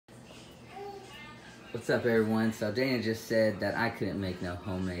What's up, everyone? So Dana just said that I couldn't make no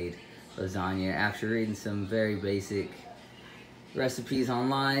homemade lasagna. After reading some very basic recipes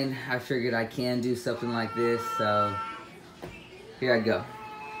online, I figured I can do something like this, so here I go.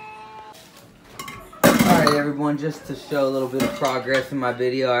 Alright everyone, just to show a little bit of progress in my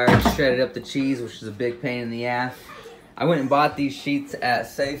video, I already shredded up the cheese, which is a big pain in the ass. I went and bought these sheets at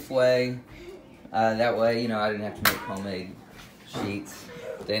Safeway. That way, you know, I didn't have to make homemade sheets.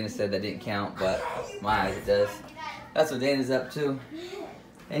 Dana said that didn't count, but my eyes it does. That's what Dana's up to.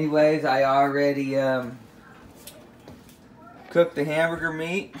 Anyways, I already cooked the hamburger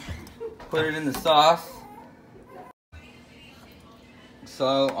meat, put it in the sauce.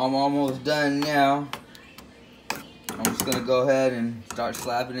 So I'm almost done now. I'm just gonna go ahead and start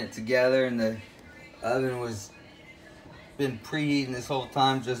slapping it together, and the oven was been preheating this whole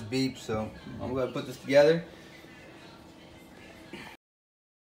time, just beeped, so I'm gonna put this together.